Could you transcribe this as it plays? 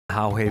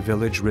Hahoe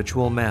village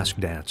ritual mask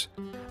dance,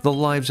 the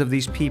lives of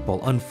these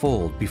people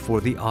unfold before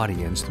the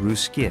audience through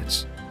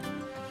skits.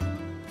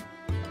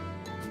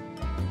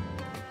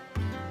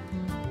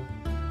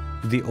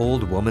 The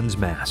old woman's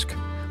mask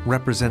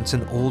represents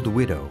an old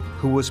widow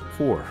who was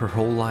poor her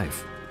whole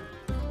life.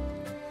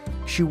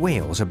 She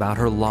wails about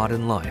her lot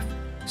in life,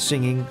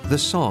 singing the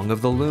song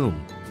of the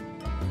loom.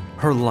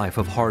 Her life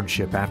of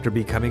hardship after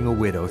becoming a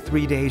widow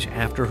 3 days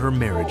after her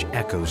marriage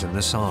echoes in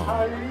the song.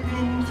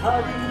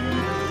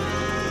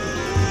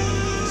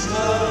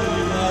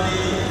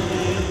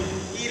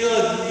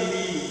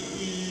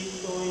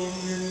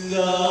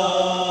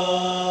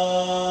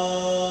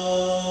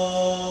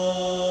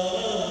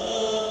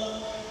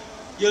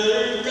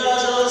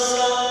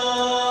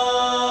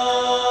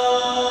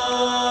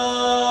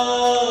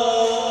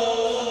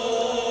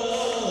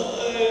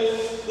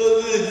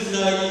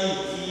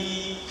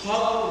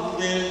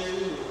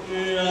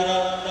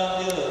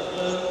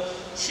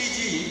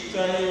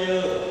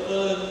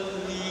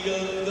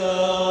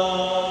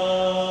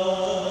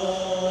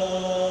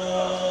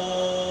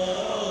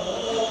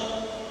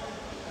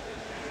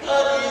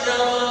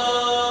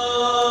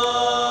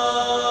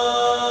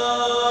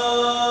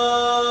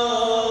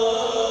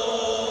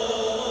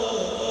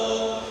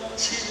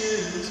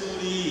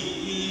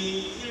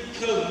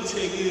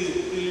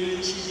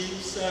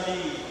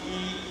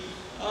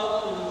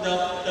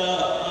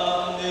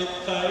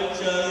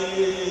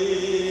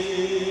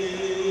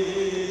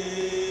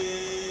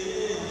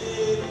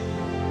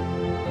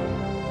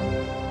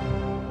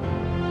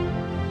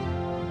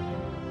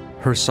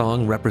 Her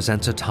song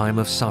represents a time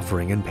of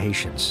suffering and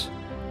patience.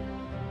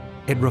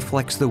 It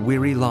reflects the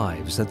weary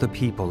lives that the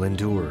people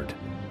endured.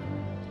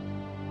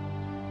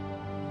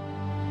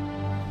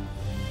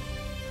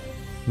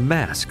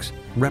 Masks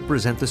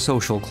represent the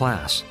social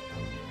class,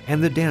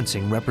 and the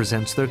dancing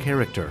represents their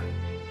character.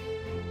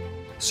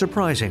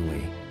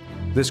 Surprisingly,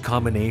 this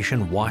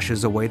combination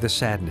washes away the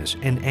sadness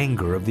and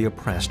anger of the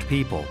oppressed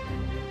people.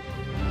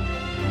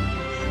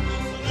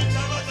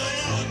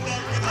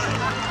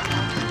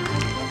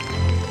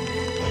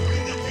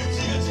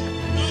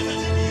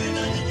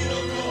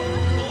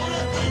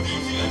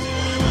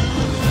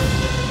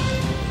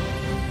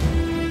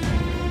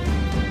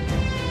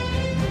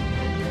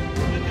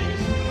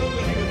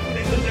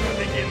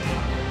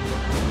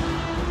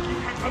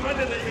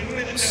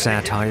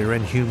 Satire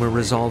and humor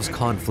resolves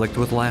conflict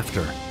with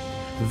laughter.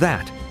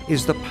 That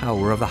is the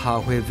power of the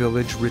Hahoe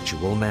village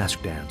ritual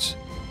mask dance.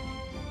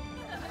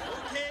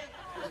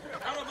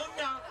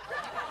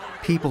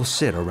 People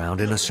sit around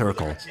in a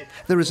circle.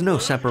 There is no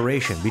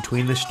separation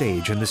between the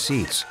stage and the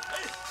seats.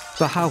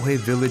 The Hahoe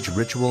village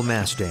ritual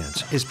mask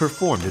dance is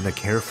performed in a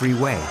carefree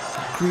way,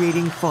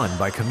 creating fun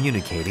by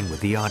communicating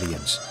with the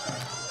audience.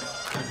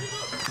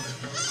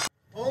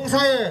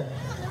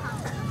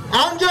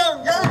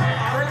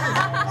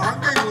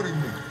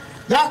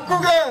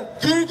 약국의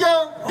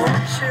길경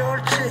옳지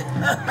옳지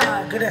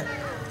그래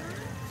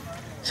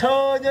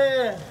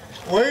처녀의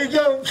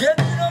월경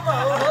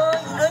견디너마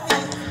이놈이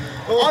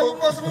아유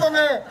무슨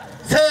놈의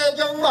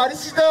세경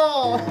말이시다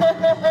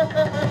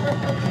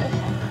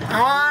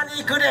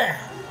아니 그래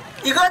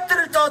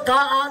이것들을 또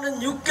다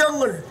아는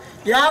육경을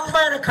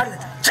양반의 칼을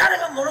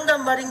자네가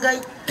모른단 말인가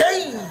이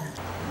대인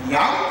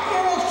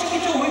양경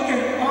시기죠 왜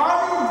이렇게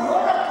아니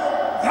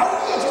뭐라고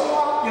양기가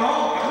좋아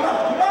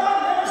양나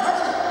돌아가면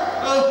사지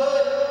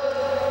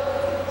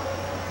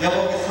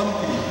여보게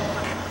성분이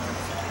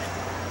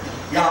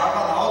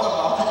야가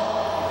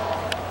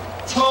나오다가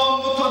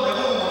처음부터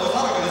내보는 거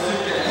사라 그랬을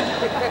때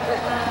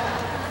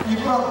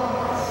이브라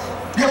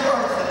내보라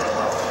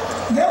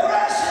했어 내보라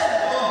했어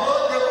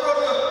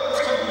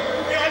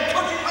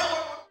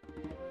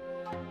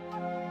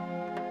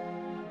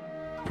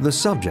The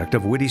subject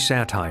of witty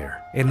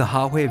satire in the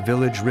Hahoe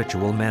village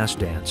ritual mass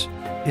dance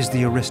is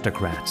the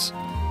aristocrats.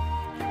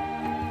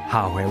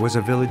 Hahoe was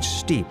a village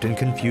steeped in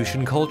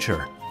Confucian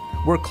culture,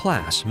 where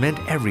class meant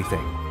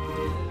everything.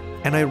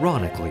 And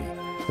ironically,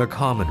 the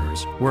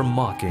commoners were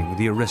mocking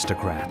the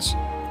aristocrats.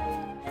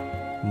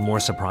 More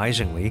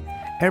surprisingly,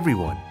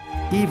 everyone,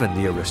 even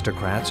the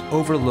aristocrats,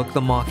 overlooked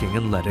the mocking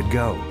and let it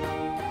go.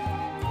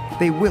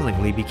 They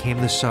willingly became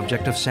the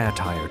subject of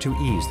satire to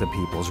ease the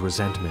people's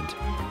resentment.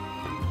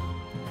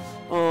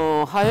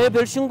 하회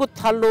별신구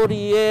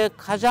탈로리의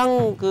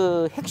가장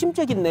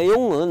핵심적인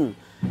내용은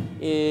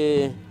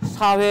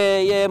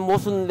사회에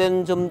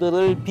모순된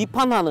점들을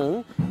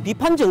비판하는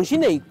비판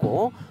정신에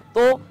있고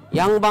또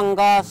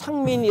양반과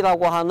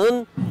상민이라고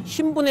하는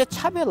신분의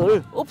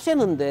차별을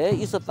없애는 데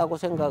있었다고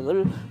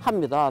생각을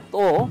합니다.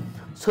 또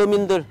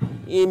서민들,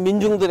 이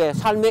민중들의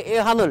삶의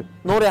애환을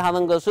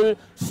노래하는 것을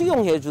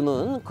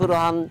수용해주는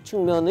그러한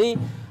측면의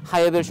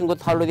하회 별신구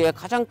탈로리의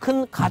가장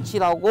큰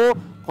가치라고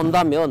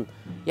본다면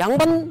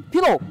양반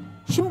비록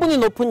신분이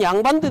높은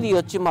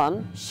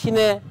양반들이었지만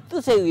신의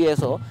뜻에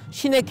의해서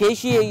신의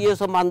계시에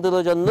의해서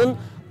만들어졌는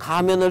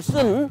가면을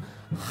쓴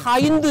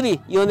하인들이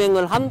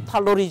연행을 한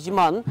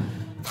탈놀이지만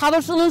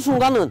탈을 쓰는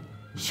순간은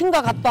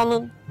신과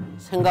같다는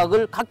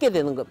생각을 갖게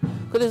되는 겁니다.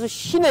 그래서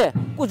신의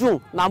꾸중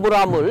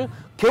나무람을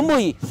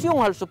겸허히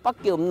수용할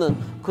수밖에 없는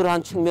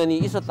그러한 측면이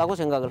있었다고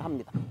생각을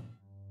합니다.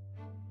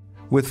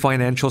 With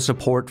financial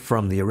support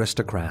from the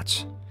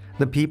aristocrats,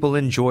 the people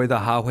enjoy the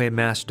Hahoe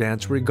mass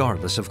dance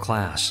regardless of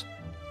class.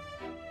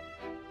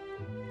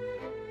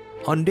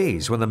 On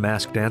days when the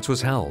mask dance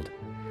was held,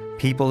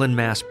 people en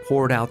masse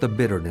poured out the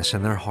bitterness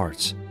in their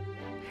hearts,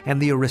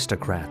 and the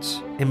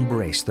aristocrats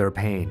embraced their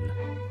pain.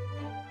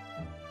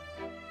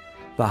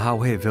 The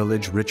Hahoe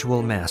village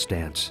ritual mass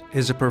dance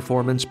is a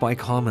performance by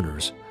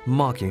commoners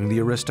mocking the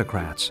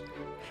aristocrats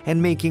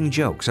and making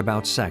jokes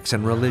about sex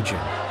and religion,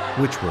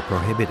 which were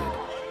prohibited.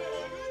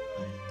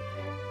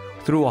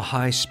 Through a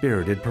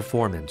high-spirited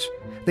performance,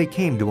 they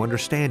came to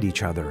understand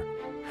each other.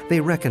 They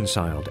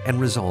reconciled and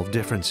resolved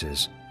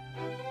differences.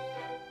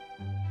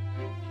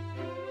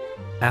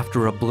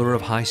 After a blur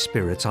of high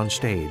spirits on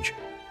stage,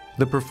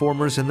 the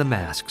performers in the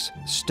masks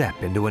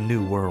step into a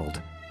new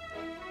world.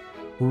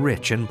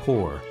 Rich and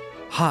poor,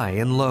 high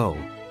and low,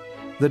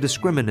 the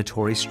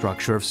discriminatory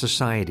structure of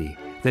society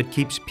that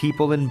keeps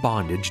people in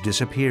bondage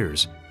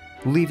disappears,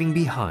 leaving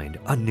behind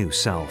a new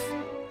self.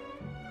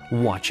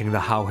 Watching the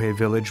Hahoe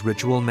village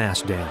ritual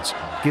mass dance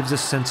gives a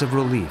sense of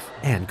relief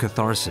and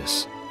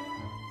catharsis.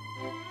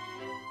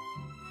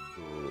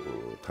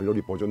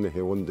 달놀이 보존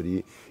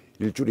회원들이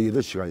일주일에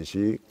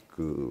 8시간씩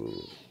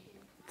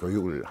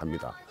교육을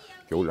합니다.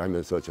 교육을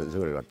하면서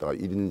전승을 갖다가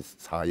 1인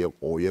 4역,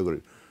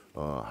 5역을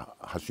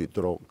할 수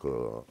있도록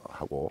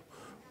하고,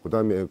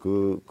 그다음에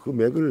그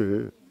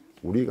맥을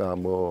우리가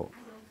뭐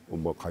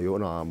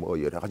가요나 뭐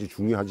여러 가지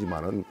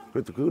중요하지만은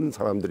그래도 그런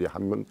사람들이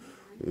하면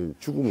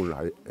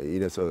죽음을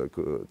인해서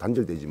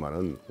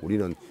단절되지만은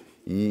우리는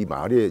이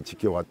마을에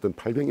지켜왔던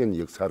 800년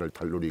역사를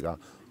달놀이가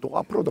또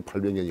앞으로도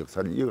 800년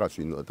역사를 이어갈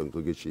수 있는 어떤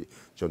그것이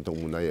전통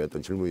문화의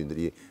어떤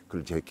젊은이들이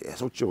그걸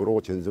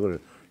계속적으로 전승을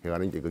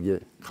해가는 게 그게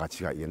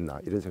가치가 있겠나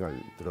이런 생각을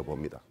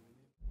들어봅니다.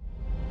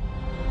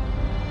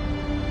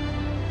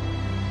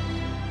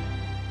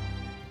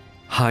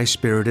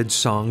 High-spirited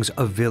songs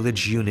of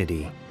village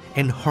unity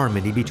and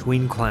harmony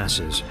between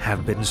classes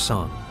have been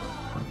sung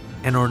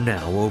and are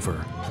now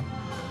over.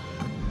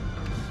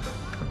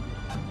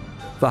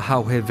 The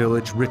Hahoe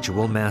village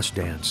ritual mass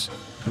dance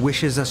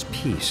wishes us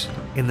peace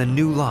in the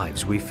new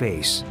lives we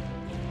face.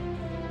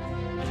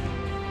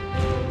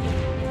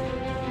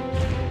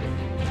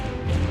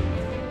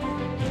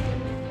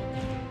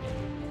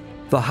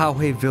 The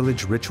Hahoe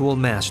village ritual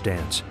mass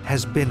dance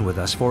has been with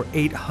us for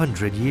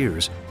 800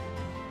 years.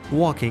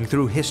 Walking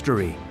through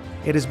history,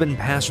 it has been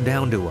passed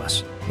down to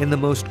us in the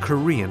most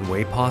Korean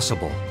way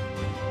possible.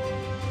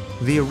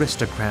 The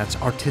aristocrats'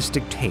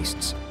 artistic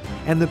tastes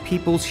and the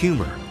people's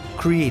humor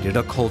created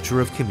a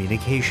culture of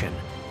communication.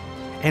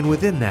 And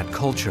within that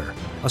culture,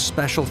 a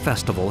special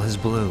festival has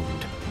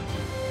bloomed.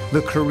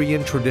 The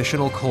Korean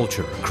traditional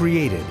culture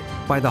created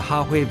by the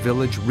Hahoe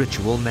village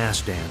ritual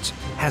mass dance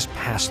has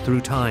passed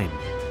through time,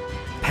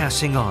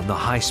 passing on the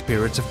high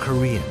spirits of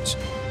Koreans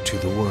to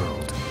the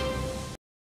world.